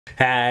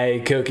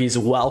Hey cookies,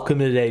 welcome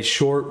to today's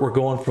short. We're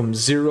going from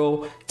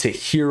 0 to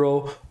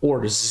hero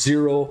or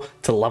 0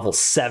 to level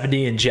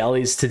 70 in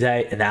jellies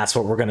today, and that's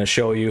what we're going to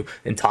show you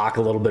and talk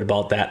a little bit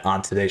about that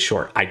on today's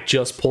short. I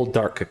just pulled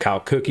dark cacao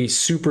cookie,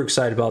 super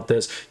excited about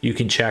this. You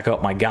can check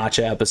out my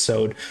gotcha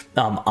episode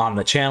on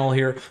the channel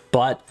here,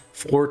 but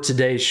for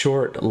today's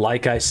short,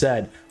 like I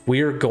said,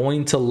 we are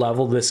going to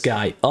level this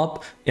guy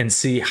up and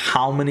see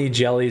how many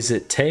jellies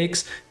it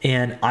takes,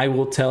 and I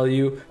will tell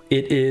you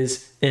it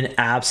is an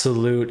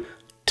absolute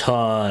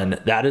ton.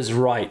 That is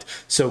right.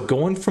 So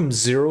going from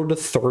 0 to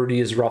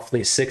 30 is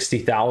roughly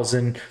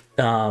 60,000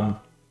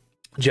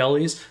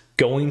 jellies.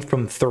 Going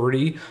from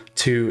 30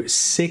 to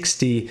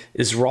 60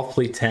 is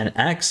roughly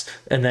 10x,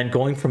 and then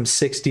going from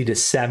 60 to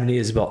 70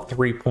 is about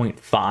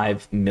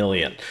 3.5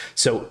 million.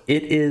 So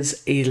it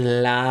is a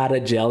lot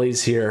of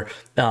jellies here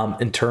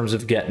in terms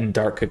of getting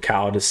dark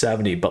cacao to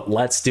 70, but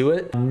let's do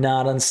it.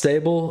 Not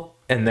unstable,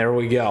 and there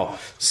we go.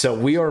 So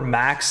we are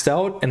maxed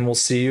out, and we'll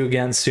see you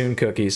again soon, cookies.